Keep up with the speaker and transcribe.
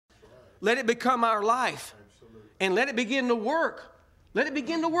let it become our life. Absolutely. And let it begin to work. Let it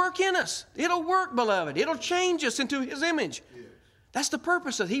begin to work in us. It'll work, beloved. It'll change us into His image. Yes. That's the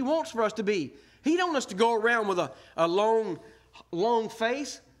purpose that He wants for us to be. He don't want us to go around with a long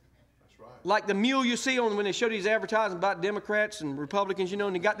face. That's right. Like the mule you see when they show these advertisements about Democrats and Republicans,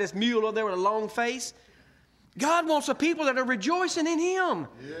 and they got this mule over there with a long face. God wants a people that are rejoicing in Him.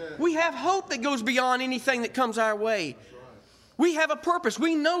 Yes. We have hope that goes beyond anything that comes our way. That's right. We have a purpose.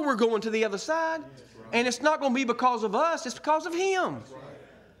 We know we're going to the other side. Right. And it's not going to be because of us. It's because of Him. Right.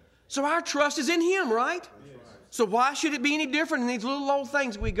 So our trust is in Him, right? Right. So why should it be any different in these little old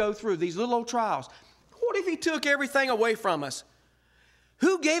things that we go through, these little old trials? What if He took everything away from us?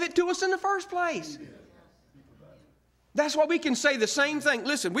 Who gave it to us in the first place? That's why we can say the same thing.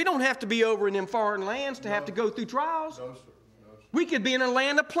 Listen, we don't have to be over in them foreign lands to have to go through trials. No, sir. No, sir. We could be in a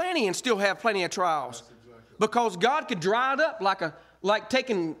land of plenty and still have plenty of trials. That's exactly. Because God could dry it up like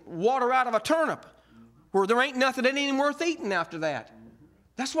taking water out of a turnip, where there ain't nothing that ain't worth eating after that.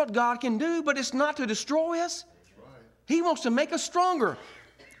 That's what God can do, but it's not to destroy us. That's right. He wants to make us stronger.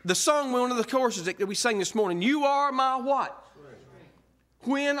 The song, one of the choruses that we sang this morning, you are my what?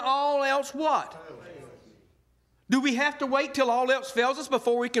 When all else what? Do we have to wait till all else fails us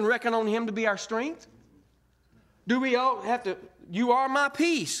before we can reckon on Him to be our strength? Do we all have to, you are my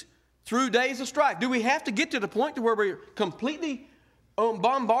peace through days of strife? Do we have to get to the point to where we're completely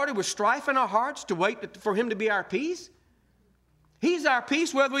bombarded with strife in our hearts to wait for Him to be our peace? He's our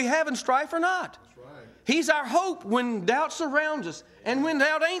peace whether we have strife or not. That's right. He's our hope when doubt surrounds us. And when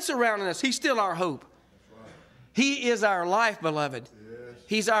doubt ain't surrounding us, He's still our hope. That's right. He is our life, beloved. Yes.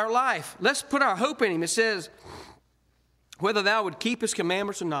 He's our life. Let's put our hope in Him. It says, whether thou would keep His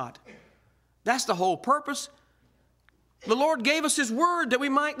commandments or not. That's the whole purpose. The Lord gave us His word that we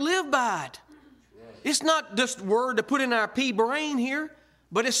might live by it. It's not just word to put in our pea brain here,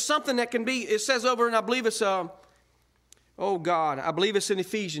 but it's something that can be, it says over, and I believe it's, I believe it's in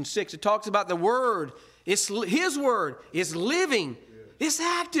Ephesians 6. It talks about the word. It's His word. It's living. It's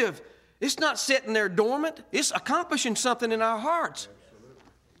active. It's not sitting there dormant. It's accomplishing something in our hearts.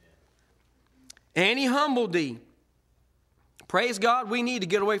 And He humbled thee. Praise God, we need to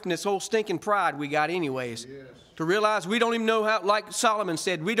get away from this whole stinking pride we got anyways. Yes. To realize we don't even know how, like Solomon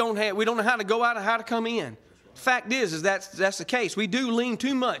said, we don't know how to go out and how to come in. The fact is that's the case. We do lean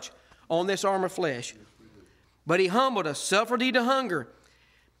too much on this arm of flesh. But He humbled us, suffered thee to hunger.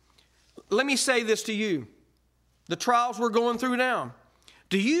 Let me say this to you. The trials we're going through now.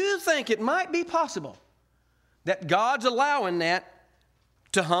 Do you think it might be possible that God's allowing that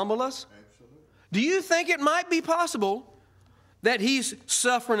to humble us? Absolutely. Do you think it might be possible that He's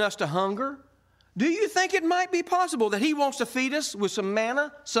suffering us to hunger? Do you think it might be possible that He wants to feed us with some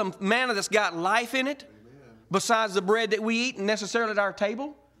manna that's got life in it, Amen. besides the bread that we eat and necessarily at our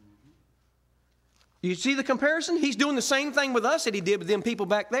table? You see the comparison? He's doing the same thing with us that He did with them people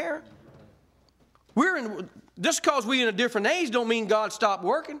back there. Just because we're in a different age don't mean God stopped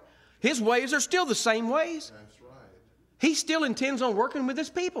working. His ways are still the same ways. That's right. He still intends on working with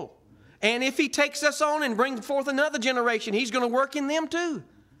His people. And if He takes us on and brings forth another generation, He's going to work in them too.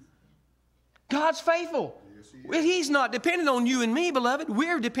 God's faithful. Yes, He's not dependent on you and me, beloved.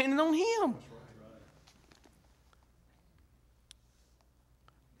 We're dependent on Him.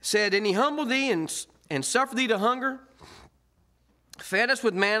 Said, and He humbled thee and suffered thee to hunger, fed us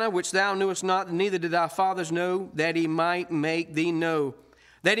with manna which thou knewest not, neither did thy fathers know, that He might make thee know,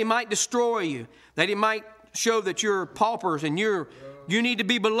 that He might destroy you, that He might show that you're paupers and you need to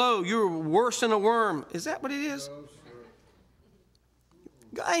be below. You're worse than a worm. Is that what it is?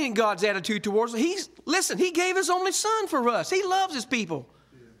 That ain't God's attitude towards us. Listen, He gave His only Son for us. He loves His people.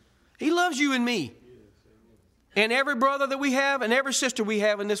 He loves you and me. And every brother that we have and every sister we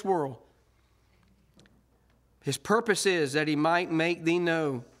have in this world. His purpose is that He might make thee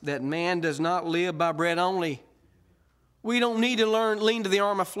know that man does not live by bread only. We don't need to lean to the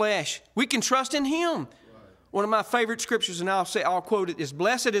arm of flesh. We can trust in Him. Right. One of my favorite scriptures, and I'll quote it, is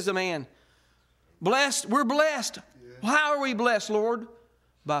blessed is a man. Blessed, we're blessed. Yes. How are we blessed, Lord?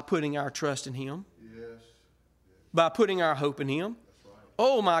 By putting our trust in Him. Yes. By putting our hope in Him. That's right.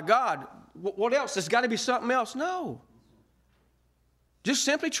 Oh my God, what else? There's got to be something else. No. Just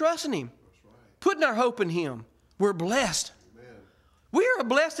simply trusting Him. That's right. Putting our hope in Him. We're blessed. Amen. We are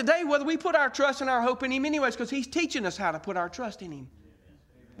blessed today whether we put our trust and our hope in Him anyways, because He's teaching us how to put our trust in Him.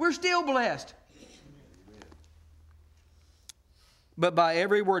 We're still blessed. But by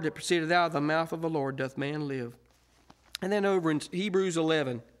every word that proceedeth out of the mouth of the Lord doth man live. And then over in Hebrews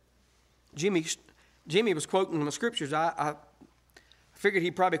 11, Jimmy was quoting the scriptures. I figured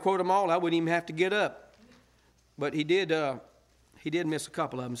he'd probably quote them all. I wouldn't even have to get up. But he did He did miss a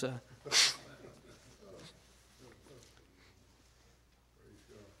couple of them, so.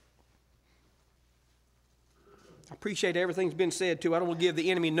 I appreciate everything that's been said, too. I don't want to give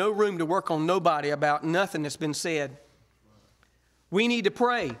the enemy no room to work on nobody about nothing that's been said. We need to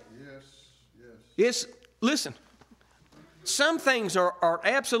pray. Yes. Listen, some things are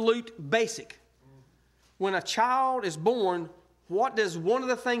absolute basic. When a child is born, what does one of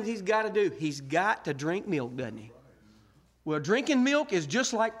the things he's got to do? He's got to drink milk, doesn't he? Well, drinking milk is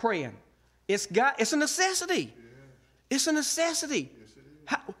just like praying. It's a necessity. It's a necessity.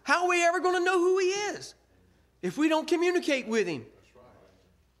 How are we ever going to know who he is if we don't communicate with him?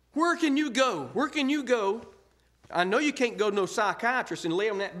 Where can you go? Where can you go? I know you can't go to no psychiatrist and lay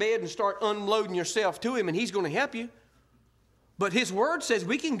on that bed and start unloading yourself to him and he's going to help you. But his word says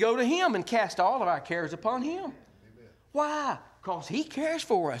we can go to him and cast all of our cares upon him. Amen. Why? Because he cares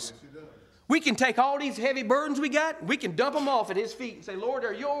for us. Yes, we can take all these heavy burdens we got, we can dump them off at his feet and say, Lord,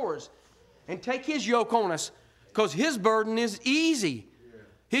 they're yours. And take his yoke on us because his burden is easy.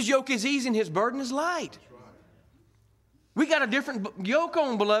 His yoke is easy and his burden is light. We got a different yoke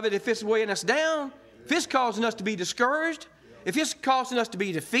on, beloved, if it's weighing us down, if it's causing us to be discouraged, if it's causing us to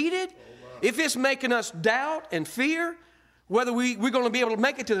be defeated, if it's making us doubt and fear, whether we're going to be able to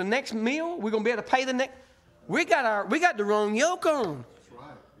make it to the next meal, we're going to be able to pay the next. We got the wrong yoke on.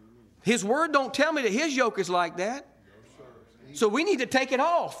 His word don't tell me that his yoke is like that. So we need to take it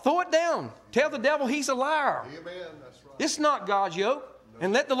off, throw it down, tell the devil he's a liar. It's not God's yoke,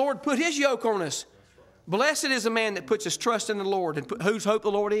 and let the Lord put his yoke on us. Blessed is the man that puts his trust in the Lord and whose hope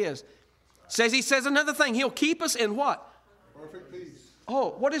the Lord is. He says another thing. He'll keep us in what? Perfect peace.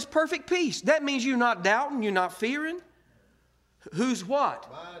 Oh, what is perfect peace? That means you're not doubting, you're not fearing. Who's what?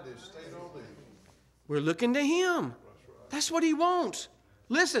 Mind is stayed on thee. We're looking to him. That's what he wants.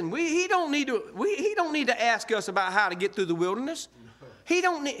 Listen, he don't need to ask us about how to get through the wilderness. He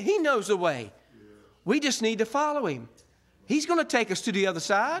knows the way. We just need to follow him. He's going to take us to the other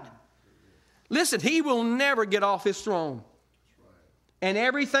side. Listen, he will never get off his throne. And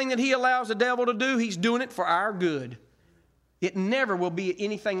everything that he allows the devil to do, he's doing it for our good. It never will be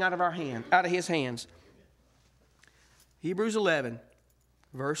anything out of his hands. Hebrews 11,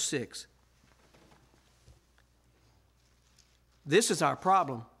 verse 6. This is our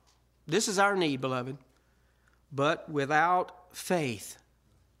problem. This is our need, beloved. But without faith.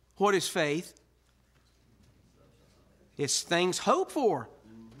 What is faith? It's things hoped for.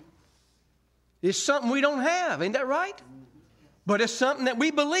 It's something we don't have. Ain't that right? But it's something that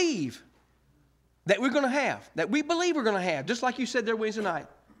we believe that we're going to have. That we believe we're going to have. Just like you said there Wednesday night.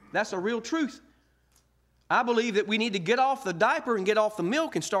 That's a real truth. I believe that we need to get off the diaper and get off the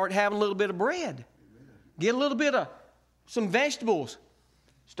milk and start having a little bit of bread. Get a little bit of some vegetables.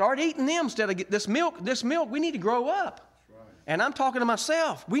 Start eating them instead of this milk. This milk, we need to grow up. Right. And I'm talking to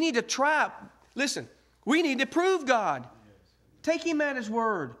myself. We need to try. Listen, we need to prove God. Take him at his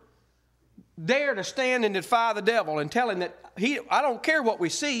word. Dare to stand and defy the devil and tell him that I don't care what we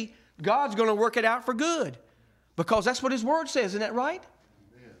see. God's going to work it out for good. Because that's what his word says. Isn't that right?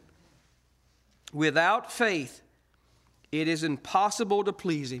 Amen. Without faith, it is impossible to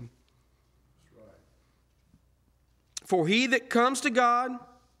please him. For he that comes to God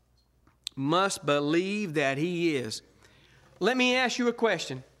must believe that he is. Let me ask you a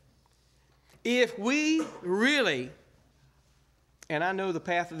question. If we really, and I know the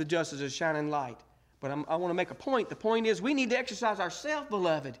path of the just is a shining light, but I want to make a point. The point is we need to exercise ourselves,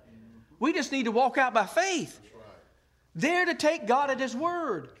 beloved. We just need to walk out by faith. Dare to take God at his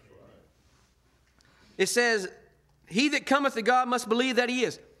word. It says, he that cometh to God must believe that he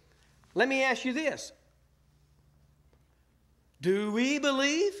is. Let me ask you this. Do we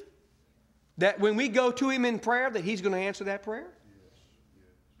believe that when we go to him in prayer that he's going to answer that prayer?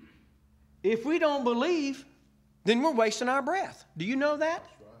 Yes. If we don't believe, then we're wasting our breath. Do you know that?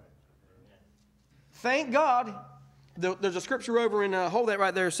 Thank God. There's a scripture over in, hold that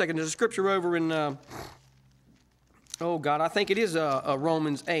right there a second. There's a scripture over in, I think it is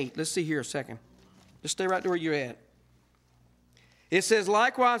Romans 8. Let's see here a second. Just stay right there where you're at. It says,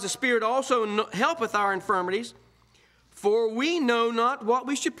 likewise the Spirit also helpeth our infirmities, for we know not what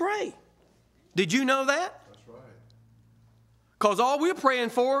we should pray. Did you know that? That's right. Because all we're praying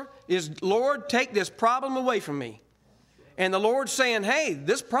for is, Lord, take this problem away from me. And the Lord's saying, hey,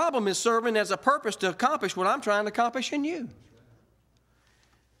 this problem is serving as a purpose to accomplish what I'm trying to accomplish in you. It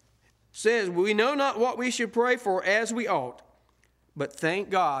says, we know not what we should pray for as we ought. But thank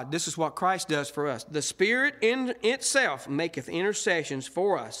God, this is what Christ does for us. The Spirit in itself maketh intercessions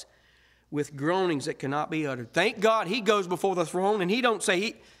for us with groanings that cannot be uttered. Thank God he goes before the throne and he don't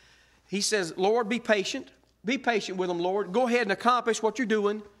say, he says, Lord, be patient. Be patient with them, Lord. Go ahead and accomplish what you're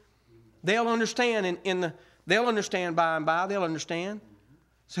doing. They'll understand they'll understand by and by. They'll understand.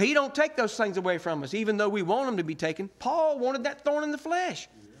 So he don't take those things away from us, even though we want them to be taken. Paul wanted that thorn in the flesh.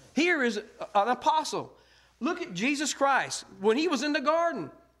 Here is an apostle. Look at Jesus Christ. When he was in the garden,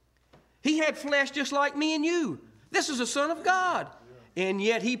 he had flesh just like me and you. This is the Son of God. And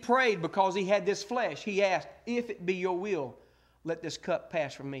yet he prayed because he had this flesh. He asked, if it be your will, let this cup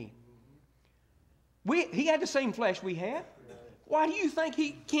pass from me. He had the same flesh we had. Why do you think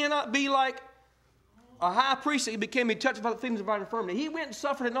he cannot be like a high priest that became touched by the feelings of our infirmity? He went and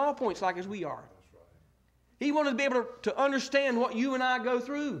suffered in all points like as we are. He wanted to be able to understand what you and I go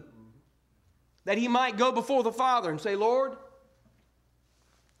through. That he might go before the Father and say, Lord,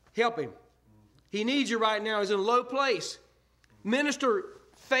 help him. He needs you right now. He's in a low place. Minister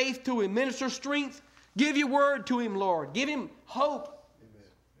faith to him. Minister strength. Give your word to him, Lord. Give him hope.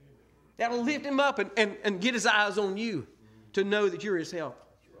 That'll lift him up and get his eyes on you to know that you're his help.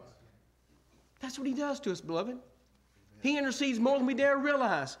 That's what he does to us, beloved. He intercedes more than we dare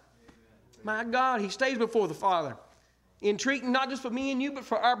realize. My God, he stays before the Father, entreating not just for me and you, but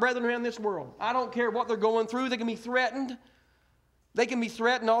for our brethren around this world. I don't care what they're going through. They can be threatened. They can be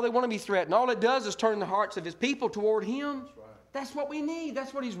threatened all they want to be threatened. All it does is turn the hearts of his people toward him. That's what we need.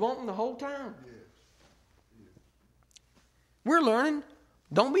 That's what he's wanting the whole time. We're learning.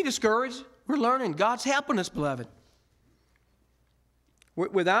 Don't be discouraged. We're learning. God's helping us, beloved.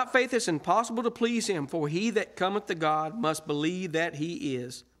 Without faith it's impossible to please him, for he that cometh to God must believe that he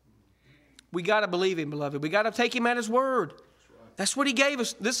is. We got to believe him, beloved. We got to take him at his word. That's what he gave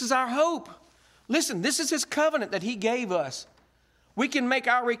us. This is our hope. Listen, this is his covenant that he gave us. We can make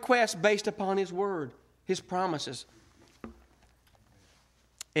our requests based upon his word, his promises.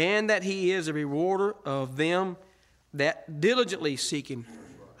 And that he is a rewarder of them that diligently seek him.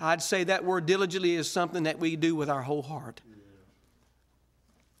 I'd say that word diligently is something that we do with our whole heart.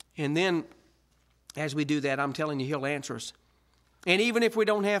 And then, as we do that, I'm telling you, he'll answer us. And even if we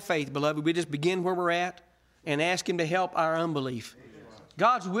don't have faith, beloved, we just begin where we're at and ask him to help our unbelief.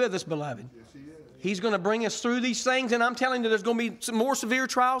 God's with us, beloved. He's going to bring us through these things, and I'm telling you, there's going to be some more severe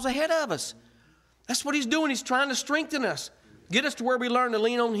trials ahead of us. That's what he's doing. He's trying to strengthen us, get us to where we learn to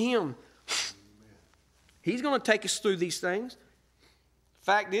lean on him. He's going to take us through these things.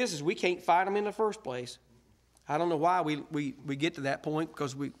 Fact is we can't fight them in the first place. I don't know why we get to that point,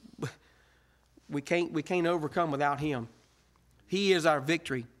 because we can't overcome without him. He is our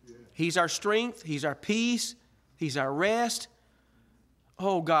victory. He's our strength. He's our peace. He's our rest.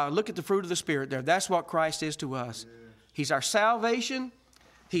 Oh, God, look at the fruit of the Spirit there. That's what Christ is to us. He's our salvation.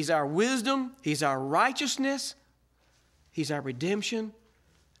 He's our wisdom. He's our righteousness. He's our redemption.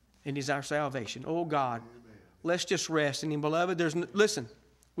 And he's our salvation. Oh, God, let's just rest in him, beloved. Listen,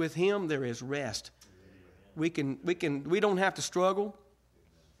 with him there is rest. We don't have to struggle.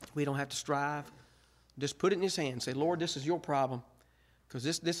 We don't have to strive. Just put it in his hand. Say, Lord, this is your problem.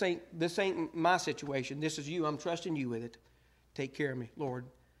 Because this ain't my situation. This is you. I'm trusting you with it. Take care of me, Lord.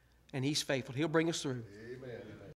 And he's faithful. He'll bring us through. Amen.